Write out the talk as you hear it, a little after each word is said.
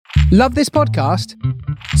Love this podcast?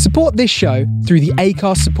 Support this show through the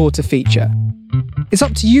Acast supporter feature. It's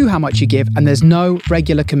up to you how much you give, and there's no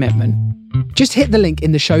regular commitment. Just hit the link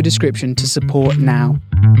in the show description to support now.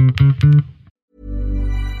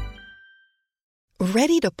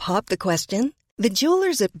 Ready to pop the question? The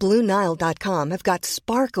jewelers at BlueNile.com have got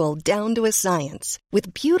sparkle down to a science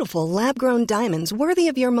with beautiful lab-grown diamonds worthy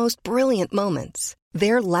of your most brilliant moments.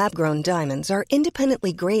 Their lab-grown diamonds are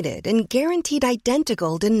independently graded and guaranteed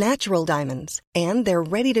identical to natural diamonds, and they're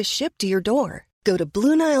ready to ship to your door. Go to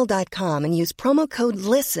BlueNile.com and use promo code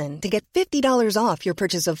LISTEN to get $50 off your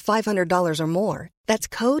purchase of $500 or more. That's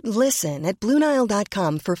code LISTEN at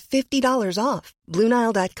BlueNile.com for $50 off.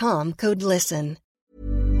 BlueNile.com, code LISTEN.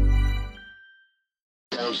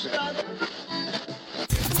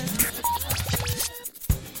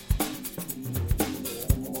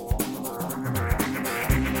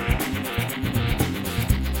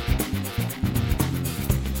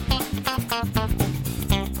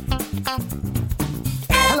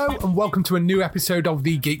 Hello and welcome to a new episode of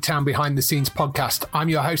the Geektown Behind the Scenes podcast. I'm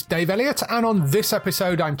your host Dave Elliott, and on this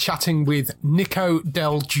episode I'm chatting with Nico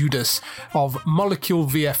del Giudice of Molecule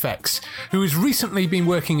VFX, who has recently been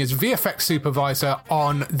working as VFX supervisor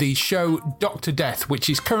on the show Dr. Death, which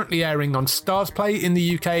is currently airing on Starzplay in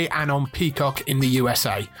the UK and on Peacock in the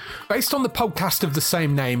USA. Based on the podcast of the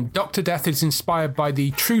same name, Dr. Death is inspired by the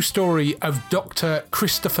true story of Dr.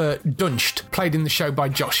 Christopher Dunst, played in the show by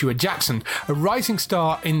Joshua Jackson, a rising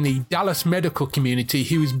star in the Dallas medical community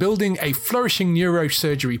who was building a flourishing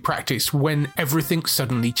neurosurgery practice when everything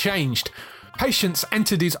suddenly changed. Patients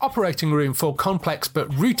entered his operating room for complex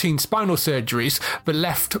but routine spinal surgeries, but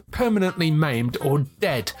left permanently maimed or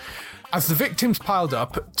dead. As the victims piled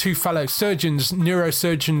up, two fellow surgeons,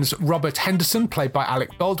 neurosurgeons Robert Henderson, played by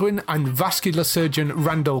Alec Baldwin, and vascular surgeon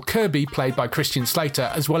Randall Kirby, played by Christian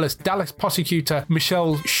Slater, as well as Dallas prosecutor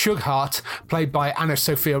Michelle Shughart, played by Anna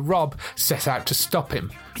Sophia Robb, set out to stop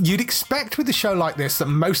him. You'd expect with a show like this that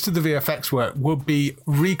most of the VFX work would be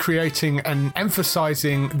recreating and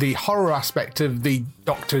emphasising the horror aspect of the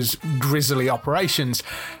Doctor's grisly operations.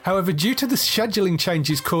 However, due to the scheduling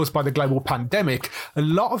changes caused by the global pandemic, a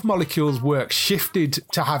lot of Molecule's work shifted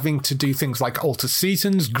to having to do things like alter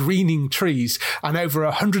seasons, greening trees, and over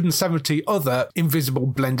 170 other invisible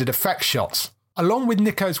blended effect shots. Along with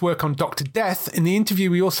Nico's work on Dr. Death, in the interview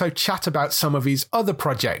we also chat about some of his other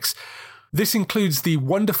projects. This includes the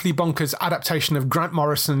wonderfully bonkers adaptation of Grant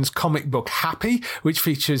Morrison's comic book Happy, which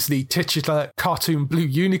features the titular cartoon Blue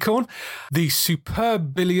Unicorn, the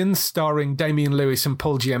superb Billions starring Damian Lewis and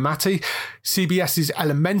Paul Giamatti, CBS's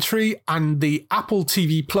Elementary, and the Apple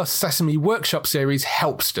TV Plus Sesame Workshop series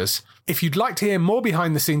Helpsters. If you'd like to hear more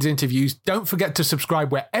behind-the-scenes interviews, don't forget to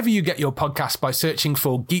subscribe wherever you get your podcasts by searching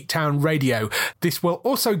for Geektown Radio. This will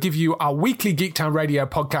also give you our weekly Geektown Radio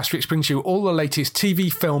podcast, which brings you all the latest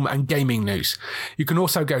TV, film and gaming news. You can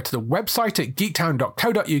also go to the website at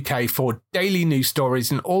geektown.co.uk for daily news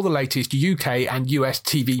stories and all the latest UK and US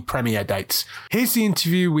TV premiere dates. Here's the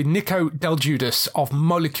interview with Nico del Giudice of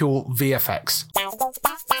Molecule VFX.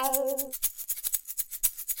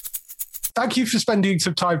 Thank you for spending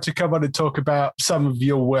some time to come on and talk about some of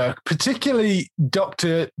your work, particularly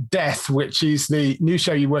Dr. Death, which is the new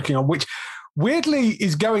show you're working on, which weirdly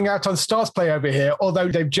is going out on Starzplay over here, although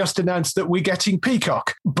they've just announced that we're getting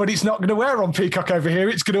Peacock. But it's not going to air on Peacock over here.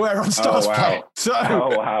 It's going to air on Starzplay.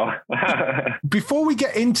 Oh, wow. Before we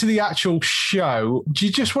get into the actual show, do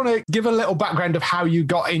you just want to give a little background of how you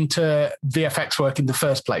got into VFX work in the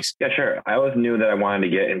first place? Yeah, sure. I always knew that I wanted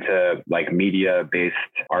to get into like media-based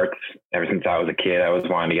arts. Ever since I was a kid, I always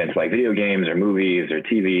wanted to get into like video games or movies or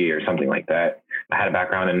TV or something like that. I had a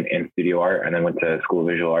background in studio art and then went to school of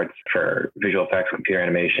visual arts for visual effects, computer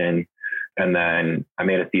animation. And then I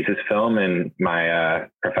made a thesis film, and my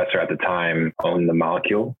professor at the time owned the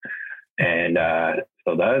Molecule and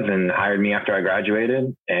still does, and hired me after I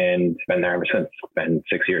graduated, and been there ever since. It's been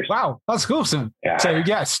 6 years. Wow, that's awesome. Yeah. So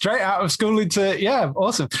yeah, straight out of school into,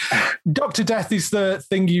 awesome. Dr. Death is the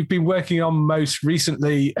thing you've been working on most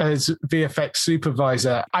recently as VFX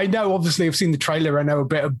supervisor. I know, obviously, I've seen the trailer. I know a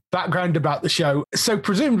bit of background about the show. So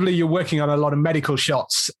presumably you're working on a lot of medical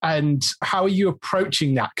shots. And how are you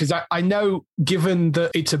approaching that? Because I know, given that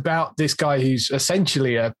it's about this guy who's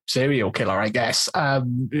essentially a serial killer, I guess,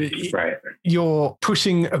 right, you're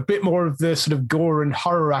pushing a bit more of the sort of gore and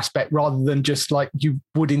horror aspect rather than just like you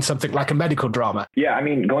would in something like a medical drama. Yeah, I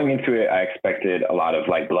mean, going into it, I expected a lot of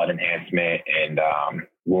like blood enhancement and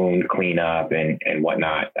wound cleanup and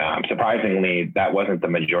whatnot. Surprisingly, that wasn't the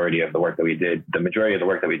majority of the work that we did. The majority of the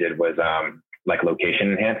work that we did was like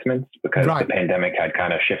location enhancements because the pandemic had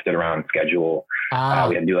kind of shifted around schedule. We had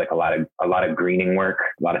to do like a lot of greening work,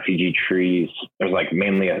 a lot of CG trees. There was like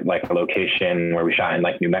mainly a location where we shot in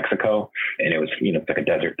like New Mexico, and it was, it's like a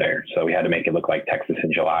desert there. So we had to make it look like Texas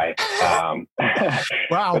in July. Wow.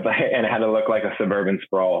 And it had to look like a suburban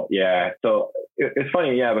sprawl. Yeah. So it's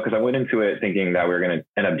funny. Yeah. Because I went into it thinking that we were going to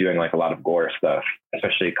end up doing like a lot of gore stuff,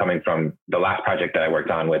 especially coming from the last project that I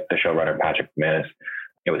worked on with the showrunner, Patrick Manis.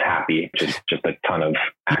 It was Happy, just a ton of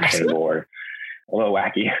action gore. A little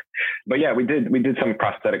wacky, but yeah, we did some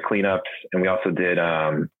prosthetic cleanups, and we also did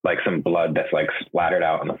like some blood that's like splattered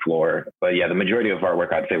out on the floor. But yeah, the majority of our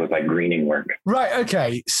work, I'd say, was like greening work. Right.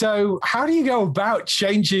 Okay. So how do you go about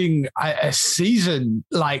changing a season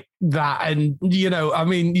like that? And, I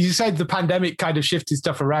mean, you said the pandemic kind of shifted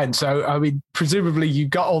stuff around. So, I mean, presumably you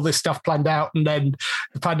got all this stuff planned out, and then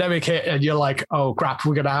the pandemic hit and you're like, oh crap,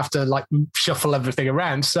 we're going to have to like shuffle everything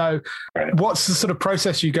around. So what's the sort of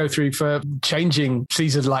process you go through for changing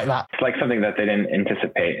seasons like that? It's like something that they didn't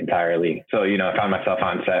anticipate entirely. So, I found myself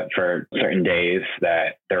on set for certain days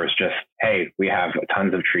that there was just, hey, we have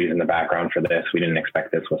tons of trees in the background for this. We didn't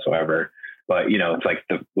expect this whatsoever. But, it's like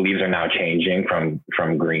the leaves are now changing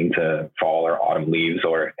from green to fall or autumn leaves,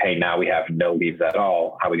 or, hey, now we have no leaves at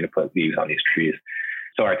all. How are we going to put leaves on these trees?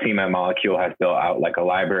 So our team at Molecule has built out like a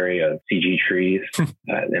library of CG trees.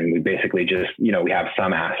 And we basically just, we have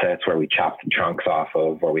some assets where we chop the trunks off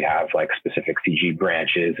of, or we have like specific CG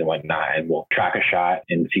branches and whatnot. And we'll track a shot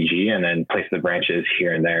in CG and then place the branches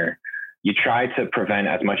here and there. You try to prevent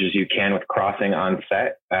as much as you can with crossing on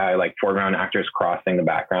set, like foreground actors crossing the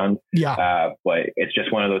background. Yeah. But it's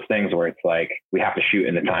just one of those things where it's like, we have to shoot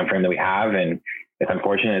in the time frame that we have. And it's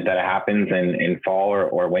unfortunate that it happens in fall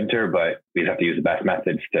or winter, but we just have to use the best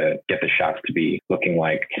methods to get the shots to be looking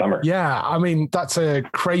like summer. Yeah, I mean, that's a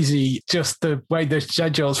crazy, just the way the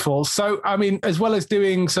schedules fall. So, I mean, as well as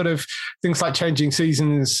doing sort of things like changing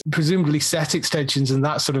seasons, presumably set extensions and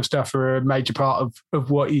that sort of stuff are a major part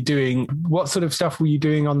of what you're doing. What sort of stuff were you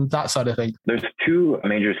doing on that side of things? There's two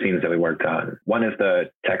major scenes that we worked on. One is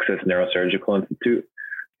the Texas Neurosurgical Institute.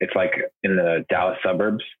 It's like in the Dallas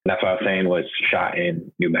suburbs. That's what I was saying was shot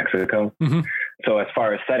in New Mexico. Mm-hmm. So as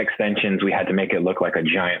far as set extensions, we had to make it look like a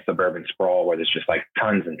giant suburban sprawl where there's just like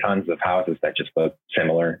tons and tons of houses that just look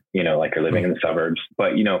similar, like you're living in the suburbs.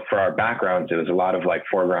 But, for our backgrounds, it was a lot of like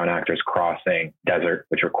foreground actors crossing desert,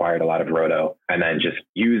 which required a lot of roto, and then just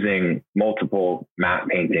using multiple matte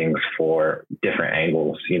paintings for different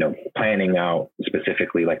angles, planning out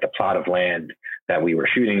specifically like the plot of land that we were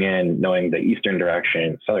shooting in, knowing the eastern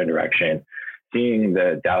direction, southern direction, seeing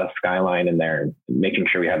the Dallas skyline in there, making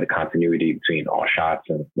sure we had the continuity between all shots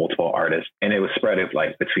and multiple artists. And it was spread of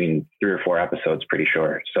like between 3 or 4 episodes, pretty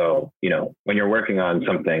sure. So, when you're working on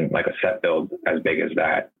something like a set build as big as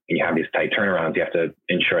that, and you have these tight turnarounds, you have to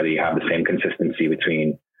ensure that you have the same consistency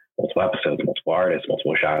between multiple episodes, multiple artists,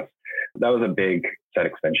 multiple shots. That was a big set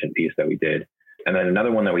extension piece that we did. And then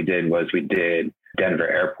another one that we did was we did Denver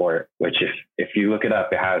Airport, which if you look it up,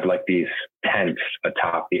 it has like these tents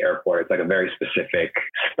atop the airport. It's like a very specific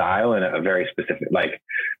style and a very specific, like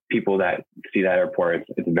people that see that airport,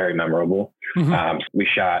 it's very memorable. Mm-hmm. We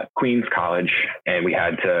shot Queens College and we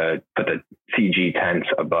had to put the CG tents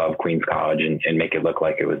above Queens College and make it look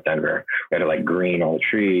like it was Denver. We had to like green all the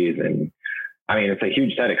trees, and I mean, it's a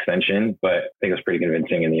huge set extension, but I think it was pretty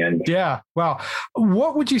convincing in the end. Yeah. Wow.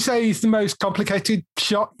 What would you say is the most complicated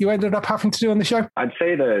shot you ended up having to do on the show? I'd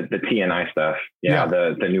say the TNI stuff. Yeah.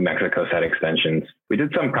 The New Mexico set extensions. We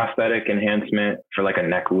did some prosthetic enhancement for like a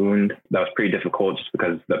neck wound. That was pretty difficult just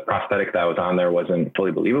because the prosthetic that was on there wasn't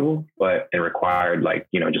fully believable, but it required like,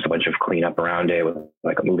 just a bunch of cleanup around it with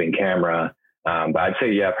like a moving camera. But I'd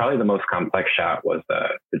say, probably the most complex shot was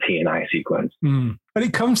the TNI sequence. Mm. When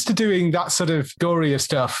it comes to doing that sort of gorier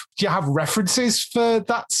stuff, do you have references for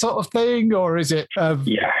that sort of thing? Or is it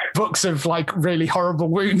books of like really horrible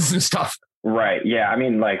wounds and stuff? Right. Yeah. I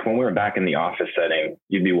mean, like when we were back in the office setting,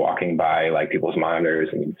 you'd be walking by like people's monitors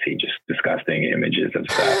and you'd see just disgusting images of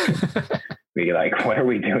stuff. Be like, what are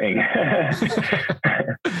we doing?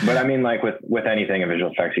 But I mean, like with anything in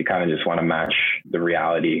visual effects, you kind of just want to match the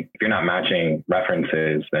reality. If you're not matching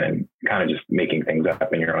references, then you're kind of just making things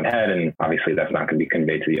up in your own head. And obviously that's not going to be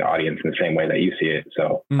conveyed to the audience in the same way that you see it.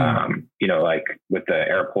 So, like with the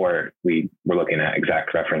airport, we were looking at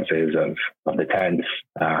exact references of the tents,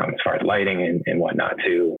 as far as lighting and whatnot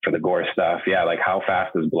too, for the gore stuff. Yeah. Like how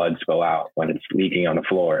fast does blood spill out when it's leaking on the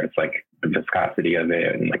floor? It's like the viscosity of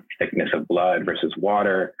it and like thickness of blood versus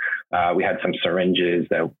water. We had some syringes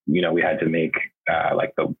that, we had to make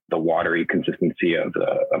like the watery consistency of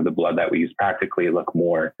the blood that we used practically look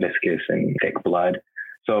more viscous and thick blood.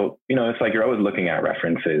 So, it's like you're always looking at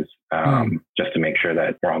references just to make sure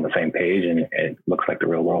that we're on the same page and it looks like the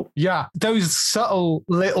real world. Yeah, those subtle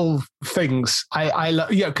little things I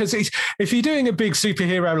love. Yeah, because if you're doing a big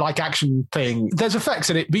superhero like action thing, there's effects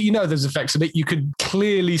in it, but there's effects in it. You can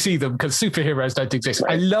clearly see them because superheroes don't exist.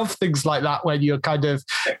 Right. I love things like that when you're kind of,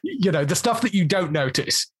 the stuff that you don't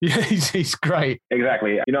notice. He's great.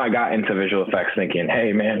 Exactly. I got into visual effects thinking,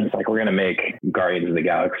 hey, man, it's like we're going to make Guardians of the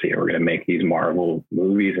Galaxy, or we're going to make these Marvel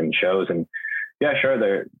movies and shows. And yeah, sure,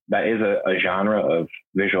 that is a genre of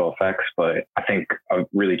visual effects, but I think a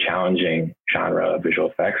really challenging genre of visual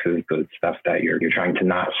effects is the stuff that you're trying to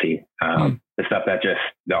not see. The stuff that just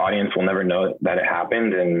the audience will never know that it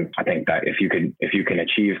happened. And I think that if you can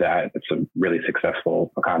achieve that, it's a really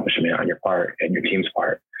successful accomplishment on your part and your team's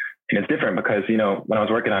part. And it's different because, when I was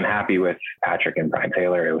working on Happy with Patrick and Brian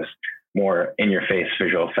Taylor, it was more in-your-face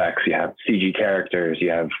visual effects. You have CG characters, you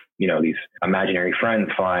have, these imaginary friends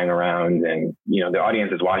flying around, and, the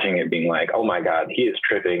audience is watching it being like, oh my God, he is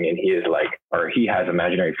tripping, and he is like, or he has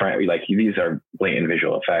imaginary friends. Like, these are blatant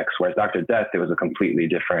visual effects. Whereas Dr. Death, it was a completely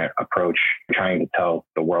different approach, trying to tell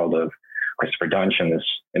the world of Christopher Dunch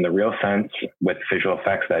in the real sense, with visual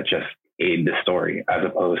effects that just aid the story as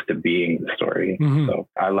opposed to being the story. Mm-hmm. So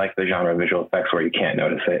I like the genre of visual effects where you can't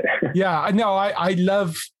notice it. Yeah, no, I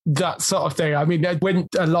love that sort of thing. I mean, when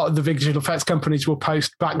a lot of the visual effects companies will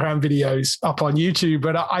post background videos up on YouTube,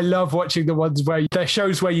 but I love watching the ones where they're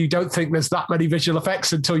shows where you don't think there's that many visual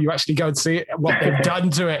effects until you actually go and see it, what they've done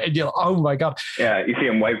to it, and you're like, oh my God. Yeah, you see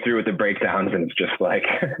them wipe through with the breakdowns, and it's just like...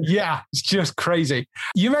 Yeah, it's just crazy.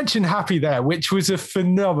 You mentioned Happy there, which was a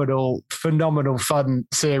phenomenal fun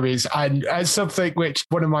series, and as something which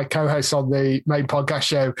one of my co-hosts on the main podcast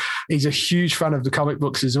show, he's a huge fan of the comic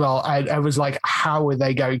books as well, and I was like, how are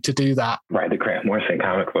they going to do that? Right, the Grant Morrison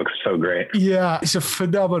comic book's so great. Yeah, it's a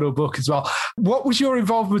phenomenal book as well. What was your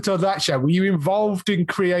involvement on that show? Were you involved in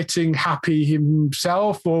creating Happy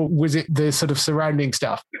himself, or was it the sort of surrounding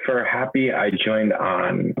stuff? For Happy, I joined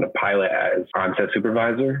on the pilot as on-set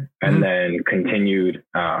supervisor, and then continued.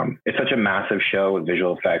 It's such a massive show with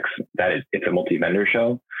visual effects that it's a multi-vendor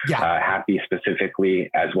show. Yeah. Happy specifically,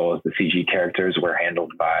 as well as the CG characters, were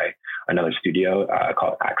handled by another studio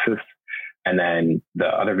called Axis. And then the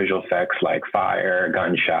other visual effects like fire,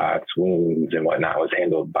 gunshots, wounds, and whatnot was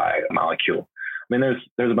handled by Molecule. I mean,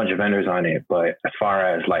 there's a bunch of vendors on it, but as far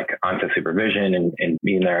as like on-set supervision and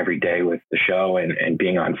being there every day with the show and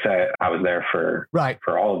being on set, I was there for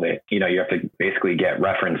all of it. You have to basically get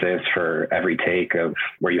references for every take of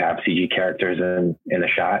where you have CG characters in the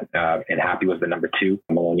shot. And Happy was the number 2.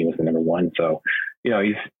 Maloney was the number 1. So, he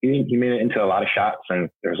made it into a lot of shots, and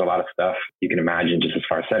there's a lot of stuff you can imagine just as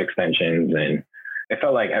far as set extensions, and it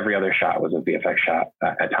felt like every other shot was a VFX shot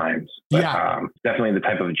at times. But, definitely the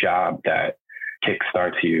type of job that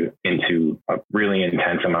kickstarts you into a really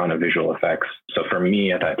intense amount of visual effects. So for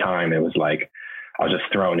me at that time, it was like I was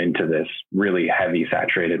just thrown into this really heavy,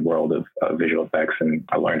 saturated world of visual effects, and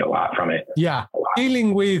I learned a lot from it. Yeah.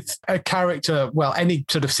 Dealing with a character, well, any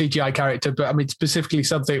sort of CGI character, but I mean, specifically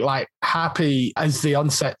something like Happy as the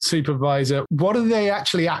on-set supervisor, what are they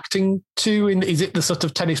actually acting to? Is it the sort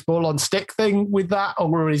of tennis ball on stick thing with that,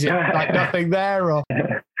 or is it like nothing there? Or...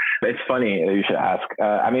 It's funny you should ask.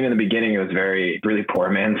 I mean, in the beginning, it was really poor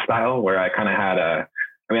man style, where I kind of had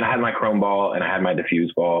I had my chrome ball and I had my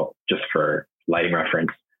diffuse ball just for lighting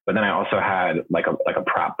reference. But then I also had like a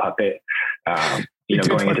prop puppet,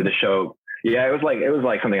 going into the show. Yeah, it was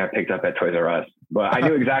like something I picked up at Toys R Us. But I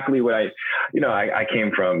knew exactly what I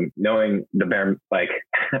came from knowing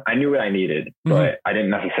I knew what I needed, but I didn't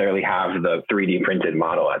necessarily have the 3D printed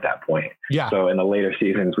model at that point. Yeah. So in the later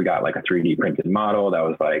seasons, we got like a 3D printed model that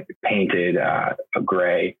was like painted a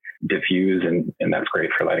gray, diffuse, and that's great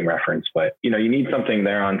for lighting reference. But, you need something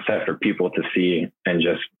there on set for people to see, and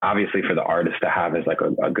just obviously for the artist to have as like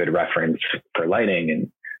a good reference for lighting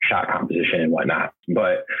and shot composition and whatnot.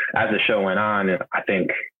 But as the show went on, I think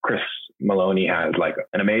Chris Maloney has like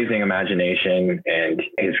an amazing imagination, and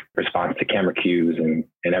his response to camera cues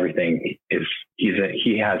and everything is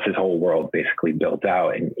he has his whole world basically built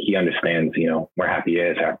out, and he understands, where Happy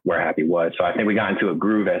is, where Happy was. So I think we got into a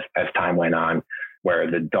groove as time went on, where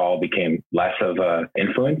the doll became less of a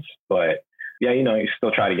influence, but yeah, you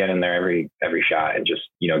still try to get in there every shot and just,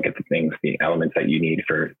 get the elements that you need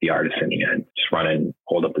for the artist in the end. Just run and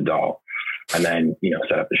hold up the doll and then,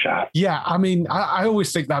 set up the shot. Yeah. I mean, I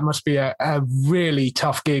always think that must be a really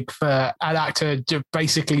tough gig for an actor to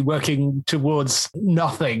basically working towards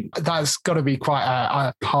nothing. That's got to be quite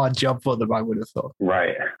a hard job for them, I would have thought.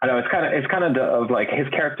 Right. I know it's kind of like his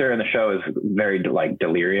character in the show is very like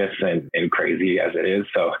delirious and crazy as it is.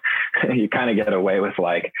 So you kind of get away with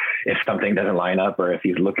like, if something doesn't line up or if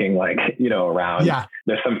he's looking like, around,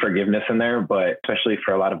 there's some forgiveness in there. But especially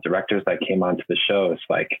for a lot of directors that came onto the show, it's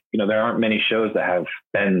like, there aren't many shows that have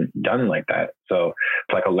been done like that. So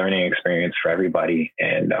it's like a learning experience for everybody.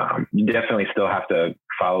 And you definitely still have to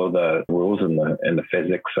follow the rules and the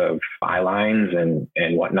physics of eye lines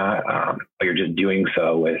and whatnot. But you're just doing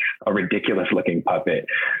so with a ridiculous looking puppet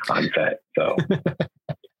on set. So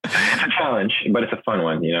it's a challenge, but it's a fun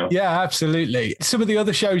one, Yeah, absolutely. Some of the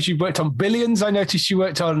other shows you worked on, Billions, I noticed you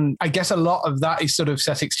worked on, I guess a lot of that is sort of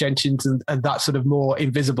set extensions and that sort of more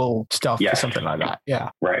invisible stuff or something like that. Yeah.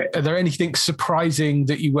 Right. Are there anything surprising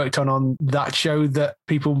that you worked on that show that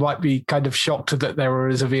people might be kind of shocked that there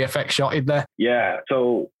was a VFX shot in there? Yeah.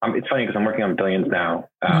 So it's funny because I'm working on Billions now.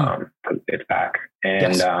 It's back.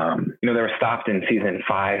 And, they were stopped in season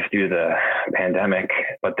 5 due to the pandemic,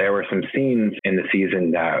 but there were some scenes in the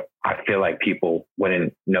season that I feel like people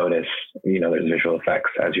wouldn't notice. There's visual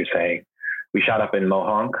effects, as you're saying. We shot up in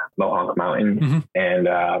Mohonk Mountain, and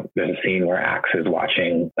there's a scene where Axe is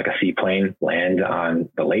watching like a seaplane land on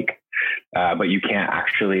the lake, but you can't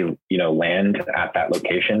actually, land at that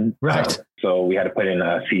location. Right. So we had to put in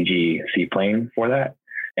a CG seaplane for that.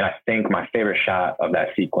 And I think my favorite shot of that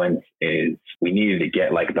sequence is we needed to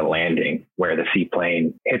get like the landing where the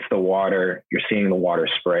seaplane hits the water. You're seeing the water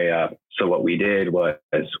spray up. So what we did was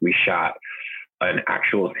we shot an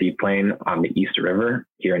actual seaplane on the East River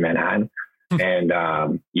here in Manhattan. And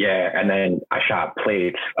and then I shot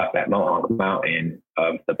plates up at Mohonk Mountain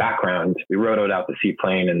of the background. We rotoed out the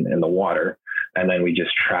seaplane and the water. And then we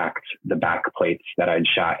just tracked the back plates that I'd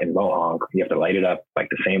shot in Mohonk. You have to light it up like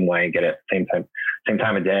the same way, get it same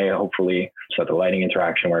time of day, hopefully, so that the lighting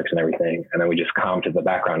interaction works and everything. And then we just comped the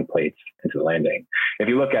background plates into the landing. If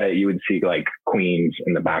you look at it, you would see like Queens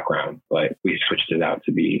in the background, but we switched it out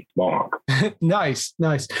to be Mohonk. Nice.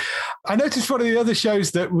 I noticed one of the other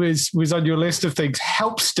shows that was on your list of things,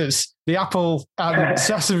 Helpsters, the Apple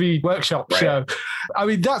Sesame Workshop show. I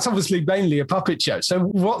mean, that's obviously mainly a puppet show. So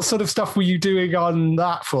what sort of stuff were you doing on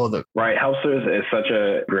that for them? Right. Helpsters is such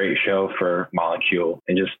a great show for Molecule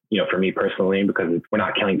and just, for me personally, because we're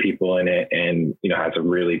not killing people in it and, has a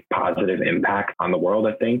really positive impact on the world,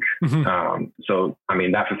 I think. So, I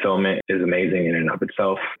mean, that fulfillment is amazing in and of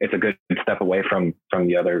itself. It's a good step away from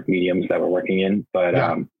the other mediums that we're working in. But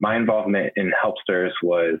my involvement in Helpsters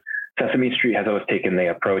was Sesame Street has always taken the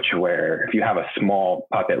approach where if you have a small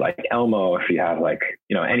puppet like Elmo, if you have like,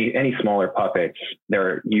 any smaller puppets,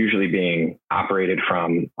 they're usually being operated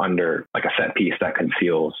from under like a set piece that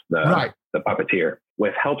conceals the puppeteer.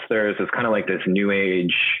 With Helpsters, it's kind of like this new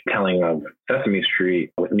age telling of Sesame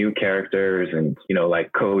Street with new characters and,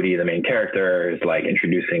 like Cody, the main character, is like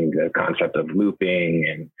introducing the concept of looping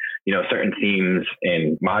and, certain themes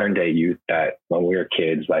in modern day youth that when we were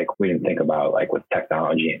kids, like we didn't think about like with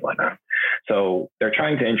technology and whatnot. So they're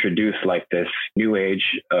trying to introduce like this new age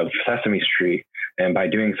of Sesame Street. And by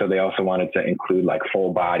doing so, they also wanted to include like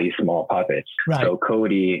full body, small puppets. Right. So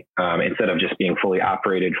Cody, instead of just being fully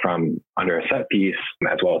operated from under a set piece,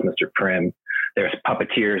 as well as Mr. Prim, there's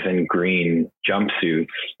puppeteers in green jumpsuits.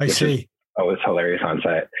 I see. It's hilarious on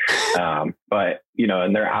set. But,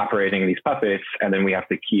 and they're operating these puppets and then we have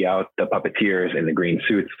to key out the puppeteers in the green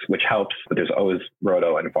suits, which helps, but there's always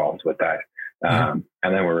roto involved with that. And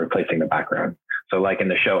then we're replacing the background. So like in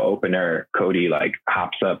the show opener, Cody like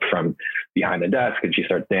hops up from behind the desk and she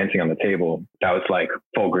starts dancing on the table. That was like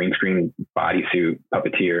full green screen bodysuit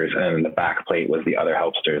puppeteers. And the back plate was the other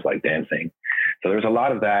Helpsters like dancing. So there was a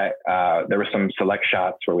lot of that. There were some select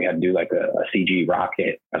shots where we had to do like a CG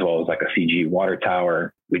rocket as well as like a CG water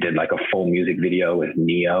tower. We did like a full music video with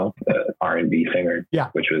Neo, the R&B singer,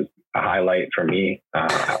 which was a highlight for me.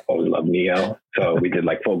 I always loved Neo. So we did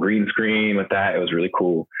like full green screen with that. It was really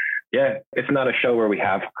cool. Yeah, it's not a show where we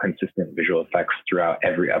have consistent visual effects throughout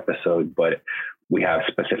every episode, but we have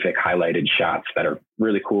specific highlighted shots that are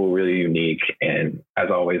really cool, really unique. And as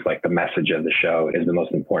always, like the message of the show is the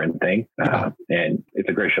most important thing. And it's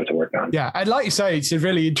a great show to work on. Yeah. And like you say, it's a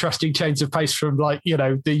really interesting change of pace from like,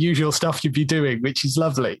 the usual stuff you'd be doing, which is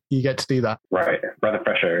lovely. You get to do that. Right. Breath of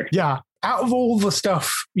fresh air. Yeah. Out of all the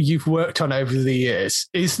stuff you've worked on over the years,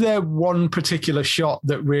 is there one particular shot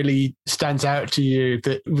that really stands out to you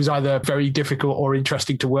that was either very difficult or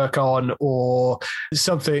interesting to work on or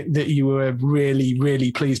something that you were really,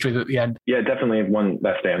 really pleased with at the end? Yeah, definitely one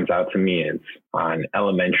that stands out to me is on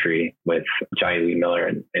Elementary with Johnny Lee Miller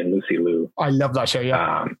and Lucy Liu. I love that show,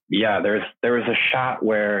 yeah. There was a shot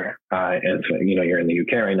where, and so, you're in the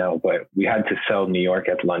UK right now, but we had to sell New York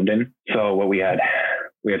as London. So what we had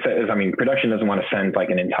said is, production doesn't want to send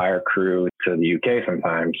like an entire crew to the UK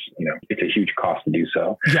sometimes, it's a huge cost to do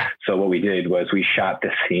so. Yeah. So what we did was we shot the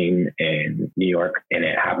scene in New York, and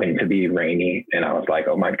it happened to be rainy. And I was like,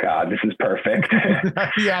 oh my God, this is perfect.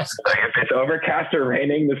 Yes. If it's overcast or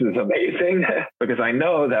raining, this is amazing. Because I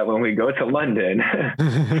know that when we go to London,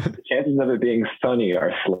 the chances of it being sunny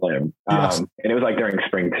are slim. Yes. And it was like during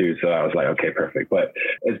spring too. So I was like, okay, perfect. But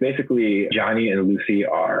it's basically Johnny and Lucy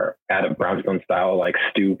are at a brownstone style like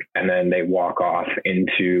stoop, and then they walk off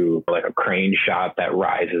into like a crane shot that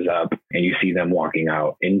rises up, and you see them walking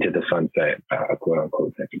out into the sunset, quote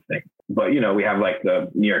unquote, type of thing. But, we have like the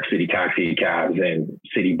New York City taxi cabs and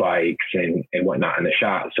city bikes and whatnot in the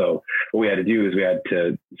shot. So what we had to do is we had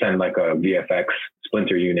to send like a VFX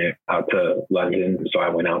splinter unit out to London. So I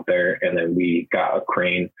went out there, and then we got a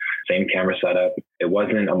crane, same camera setup. It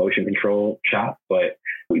wasn't a motion control shot, but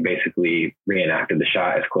we basically reenacted the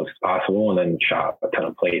shot as close as possible and then shot a ton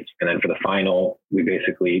of plates. And then for the final, we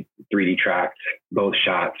basically 3D tracked both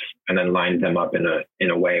shots and then lined them up in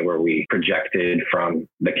a way where we projected from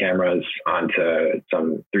the cameras onto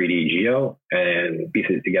some 3D geo and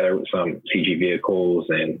pieced it together with some CG vehicles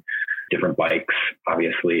and different bikes,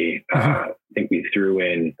 obviously. I think we threw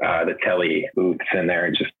in the telly booths in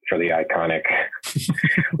there just for the iconic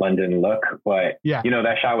London look. But,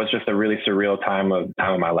 that shot was just a really surreal time of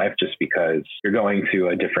my life, just because you're going to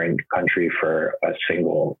a different country for a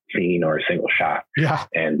single scene or a single shot. Yeah.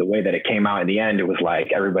 And the way that it came out in the end, it was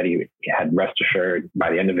like everybody had rest assured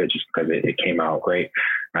by the end of it, just because it came out great.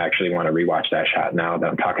 I actually want to rewatch that shot now that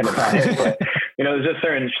I'm talking about it. But, there's just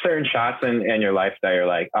certain shots in your life that you're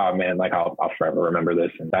like, oh man, like I'll forever remember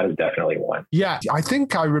this. And that is definitely one. Yeah, I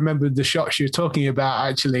think I remembered the shots you're talking about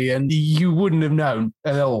actually, and you wouldn't have known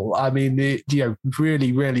at all. I mean,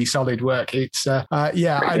 really, really solid work. It's, and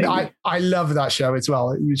I love that show as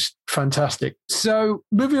well. It was fantastic. So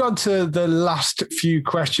moving on to the last few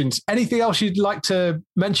questions. Anything else you'd like to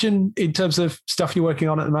mention in terms of stuff you're working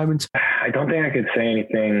on at the moment? I don't think I could say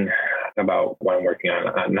anything about what I'm working on.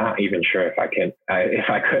 I'm not even sure if I could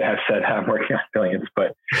have said I'm working on Billions,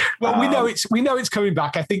 but we know it's coming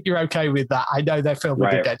back. I think you're okay with that. I know they're filming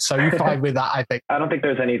it dead, so you're fine with that. I think. I don't think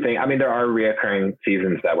there's anything. I mean, there are reoccurring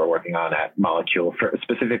seasons that we're working on at Molecule.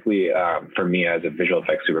 Specifically for me as a visual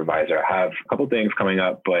effects supervisor, I have a couple things coming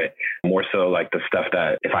up, but more so like the stuff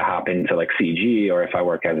that if I hop into like CG or if I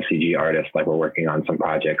work as a CG artist, like we're working on some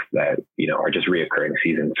projects that are just reoccurring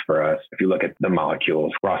seasons for us. If you look at the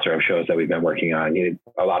Molecules roster of shows that we've been working on,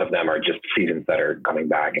 a lot of them are just seasons that are coming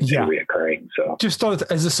back and reoccurring. So just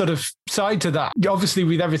as a sort of side to that, obviously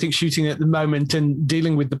with everything shooting at the moment and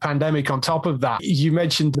dealing with the pandemic on top of that, you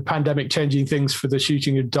mentioned the pandemic changing things for the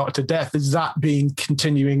shooting of Dr. Death. Is that been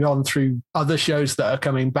continuing on through other shows that are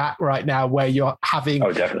coming back right now where you're having,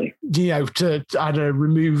 definitely, to, I don't know,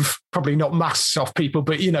 remove probably not masks off people,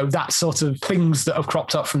 but that sort of things that have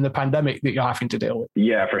cropped up from the pandemic that you're having to deal with?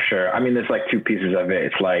 Yeah, for sure. I mean, there's like two pieces of it.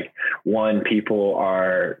 It's like, one, people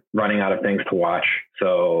are running out of things to watch.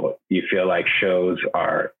 So you feel like shows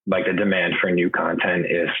are like the demand for new content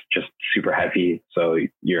is just super heavy. So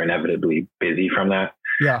you're inevitably busy from that.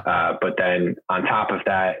 Yeah. But then on top of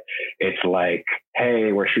that, it's like,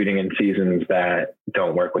 hey, we're shooting in seasons that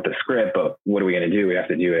don't work with the script, but what are we going to do? We have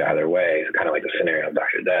to do it either way. It's kind of like the scenario of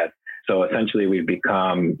Dr. Death. So essentially, we've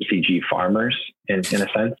become CG farmers in a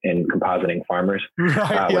sense, in compositing farmers, with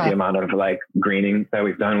the amount of like greening that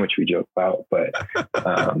we've done, which we joke about. But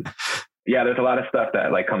there's a lot of stuff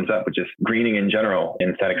that like comes up with just greening in general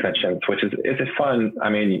in set extensions, which is fun. I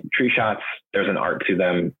mean, tree shots, there's an art to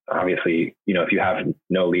them. Obviously, if you have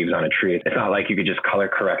no leaves on a tree, it's not like you could just color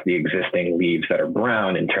correct the existing leaves that are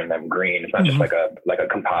brown and turn them green. It's not just like a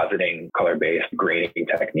compositing color-based greening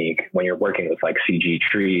technique. When you're working with like CG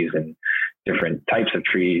trees and different types of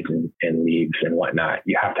trees and leaves and whatnot,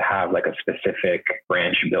 you have to have like a specific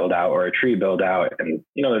branch build out or a tree build out. And,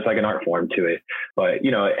 there's like an art form to it, but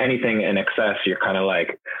anything in excess, you're kind of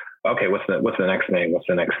like, okay, what's the next thing? What's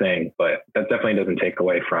the next thing? But that definitely doesn't take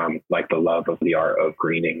away from like the love of the art of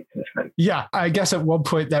greening in a sense. Yeah, I guess at one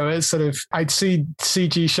point there was sort of, I'd see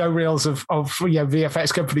CG show reels of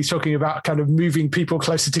VFX companies talking about kind of moving people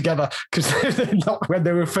closer together because when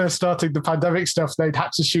they were first starting the pandemic stuff, they'd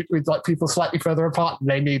had to shoot with like people slightly further apart than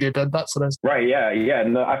they needed and that sort of stuff. Right. Yeah.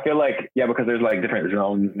 No, I feel like, because there's like different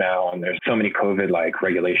zones now and there's so many COVID like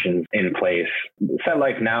regulations in place. Set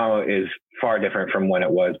life now is far different from when it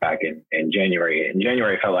was back in January. In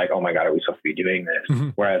January, it felt like, oh my God, are we supposed to be doing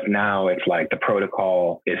this? Whereas now it's like the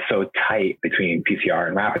protocol is so tight between PCR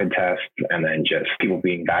and rapid tests and then just people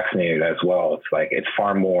being vaccinated as well. It's like, it's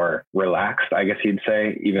far more relaxed, I guess you'd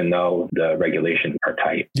say, even though the regulations are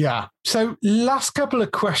tight. Yeah. So last couple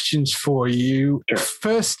of questions for you. Sure.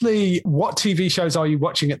 Firstly, what TV shows are you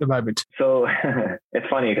watching at the moment? So it's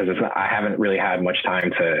funny because I haven't really had much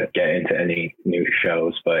time to get into any new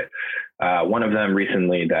shows, but one of them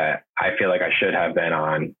recently that I feel like I should have been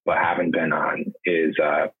on, but haven't been on is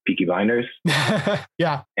Peaky Blinders.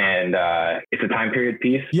 Yeah. And it's a time period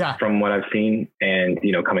piece from what I've seen. And,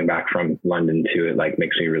 coming back from London to it, like,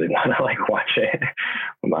 makes me really want to like watch it.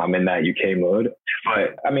 I'm in that UK mode.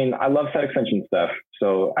 But I mean, I love set extension stuff.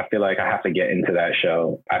 So I feel like I have to get into that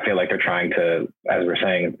show. I feel like they're trying to, as we're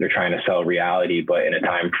saying, they're trying to sell reality, but in a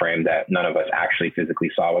time frame that none of us actually physically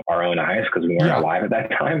saw with our own eyes because we weren't alive at that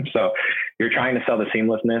time. So you're trying to sell the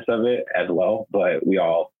seamlessness of it as well, but we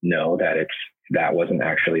all know that that wasn't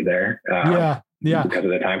actually there. Because of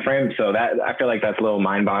the time frame. So that, I feel like that's a little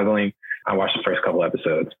mind boggling. I watched the first couple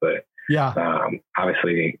episodes, but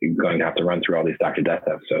obviously going to have to run through all these Dr. Death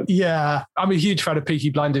episodes. Yeah, I'm a huge fan of Peaky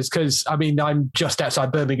Blinders because, I mean, I'm just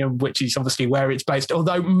outside Birmingham, which is obviously where it's based.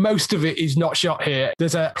 Although most of it is not shot here.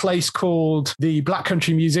 There's a place called the Black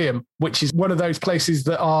Country Museum, which is one of those places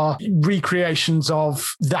that are recreations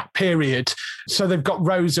of that period. So they've got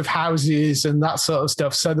rows of houses and that sort of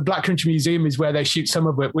stuff. So the Black Country Museum is where they shoot some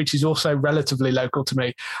of it, which is also relatively local to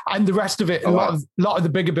me. And the rest of it, a lot of the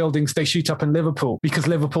bigger buildings, they shoot up in Liverpool because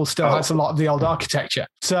Liverpool still has a lot of the old architecture.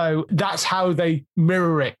 So that's how they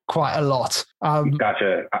mirror it quite a lot.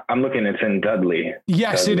 Gotcha. I'm looking, it's in Dudley.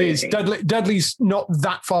 Yes, Dudley. It is. Dudley's not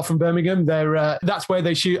that far from Birmingham. That's where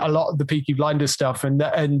they shoot a lot of the Peaky Blinders stuff. And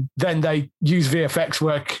then they use VFX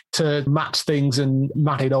work to match things and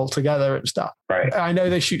mat it all together and stuff. Right. I know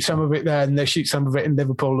they shoot some of it there and they shoot some of it in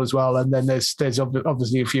Liverpool as well. And then there's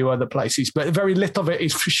obviously a few other places, but very little of it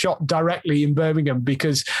is shot directly in Birmingham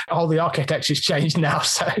because all the architecture's changed now.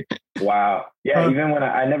 So. Wow. Yeah. Even when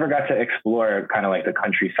I never got to explore kind of like the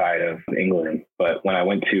countryside of England, but when I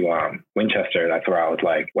went to Winchester, that's where I was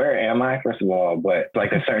like, where am I? First of all, but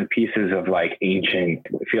like there's certain pieces of like ancient,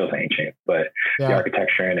 it feels ancient, but the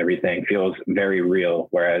architecture and everything feels very real.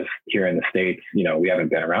 Whereas here in the States, we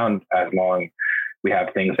haven't been around as long. We have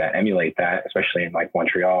things that emulate that, especially in like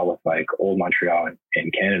Montreal with like old Montreal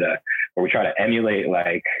in Canada, where we try to emulate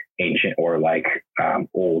like ancient or like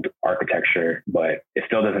old architecture, but it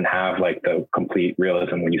still doesn't have like the complete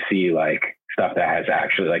realism when you see like stuff that has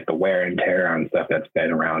actually like the wear and tear on stuff that's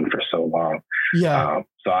been around for so long. Yeah.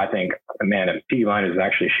 So I think, man, if Peaky Blinders is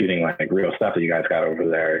actually shooting like real stuff that you guys got over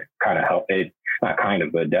there, kind of help it. Not kind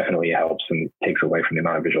of, but definitely helps and takes away from the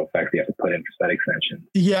amount of visual effects you have to put in for set extension.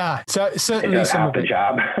 Yeah, so certainly it does some half of the it.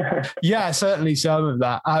 job. Yeah, certainly some of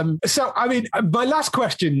that. So, I mean, my last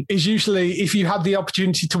question is usually if you had the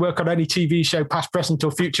opportunity to work on any TV show, past, present, or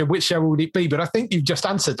future, which show would it be? But I think you've just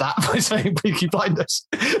answered that by saying Peaky Blinders.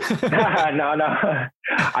 No.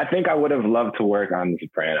 I think I would have loved to work on The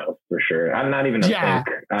Sopranos for sure. I'm not even a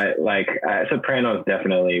think. Sopranos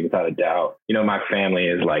definitely, without a doubt. My family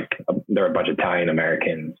is like they're a bunch of Italian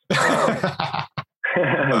Americans.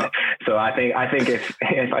 So I think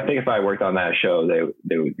if I worked on that show,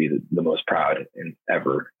 they would be the most proud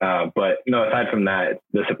ever. But aside from that,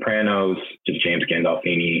 The Sopranos, just James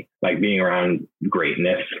Gandolfini, like being around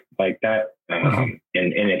greatness like that in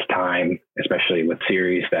its time, especially with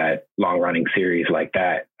long running series like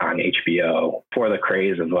that on HBO, for the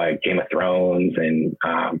craze of like Game of Thrones and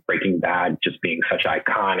Breaking Bad just being such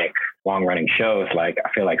iconic long running shows. Like I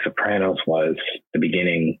feel like Sopranos was the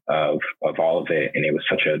beginning of all of it, and it was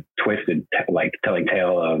such a twisted telling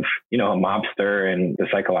tale of a mobster and the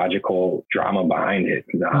psychological drama behind it,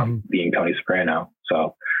 being Tony Soprano.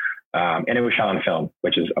 So and it was shot on film,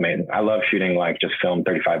 which is, I love shooting like just film,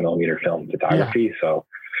 35 millimeter film photography. Yeah. So,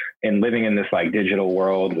 and living in this like digital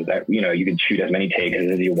world that, you can shoot as many takes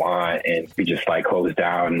as you want and be just like close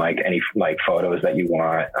down like any like photos that you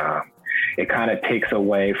want. It kind of takes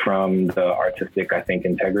away from the artistic, I think,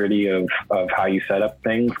 integrity of how you set up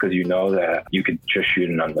things, because that you could just shoot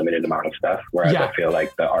an unlimited amount of stuff. Whereas I feel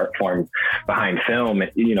like the art form behind film,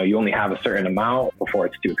 you only have a certain amount before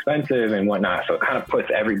it's too expensive and whatnot. So it kind of puts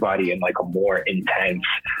everybody in like a more intense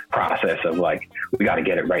process of like, we got to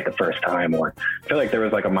get it right the first time. Or I feel like there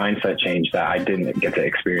was like a mindset change that I didn't get to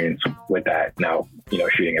experience with that now,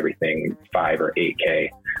 shooting everything 5 or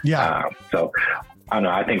 8K. Yeah. So I don't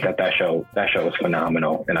know. I think that show was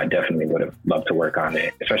phenomenal, and I definitely would have loved to work on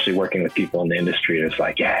it, especially working with people in the industry. It's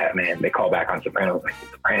like, yeah, man, they call back on Sopranos, like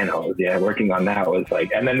Sopranos. Yeah, working on that was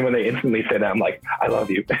like, and then when they instantly say that, I'm like, I love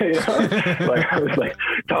you. You know? Like, I was like,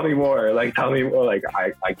 tell me more. Like, Like,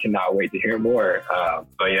 I cannot wait to hear more.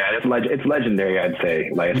 But yeah, it's legendary, I'd say.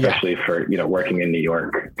 Like, especially for working in New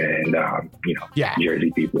York and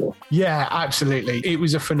Jersey people. Yeah, absolutely. It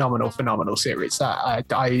was a phenomenal series. That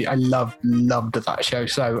I loved that show.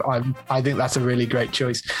 So I think that's a really great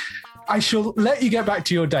choice. I shall let you get back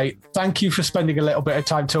to your date. Thank you for spending a little bit of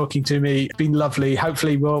time talking to me. It's been lovely.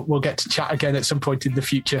 Hopefully we'll get to chat again at some point in the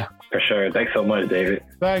future. For sure. Thanks so much, David.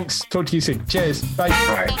 Thanks. Talk to you soon. Cheers. Bye.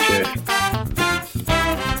 All right. Cheers.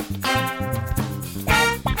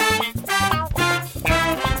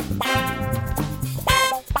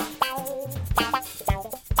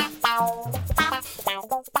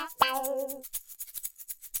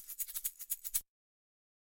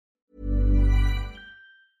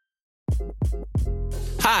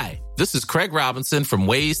 Hi, this is Craig Robinson from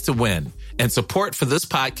Ways to Win, and support for this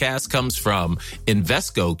podcast comes from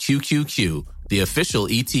Invesco QQQ, the official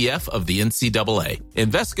ETF of the NCAA.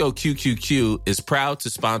 Invesco QQQ is proud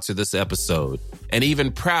to sponsor this episode, and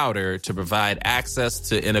even prouder to provide access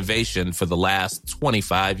to innovation for the last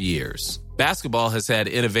 25 years. Basketball has had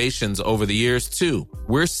innovations over the years, too.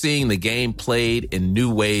 We're seeing the game played in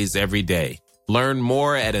new ways every day. Learn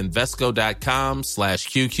more at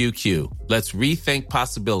Invesco.com/QQQ. Let's rethink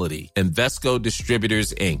possibility. Invesco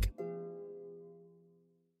Distributors, Inc.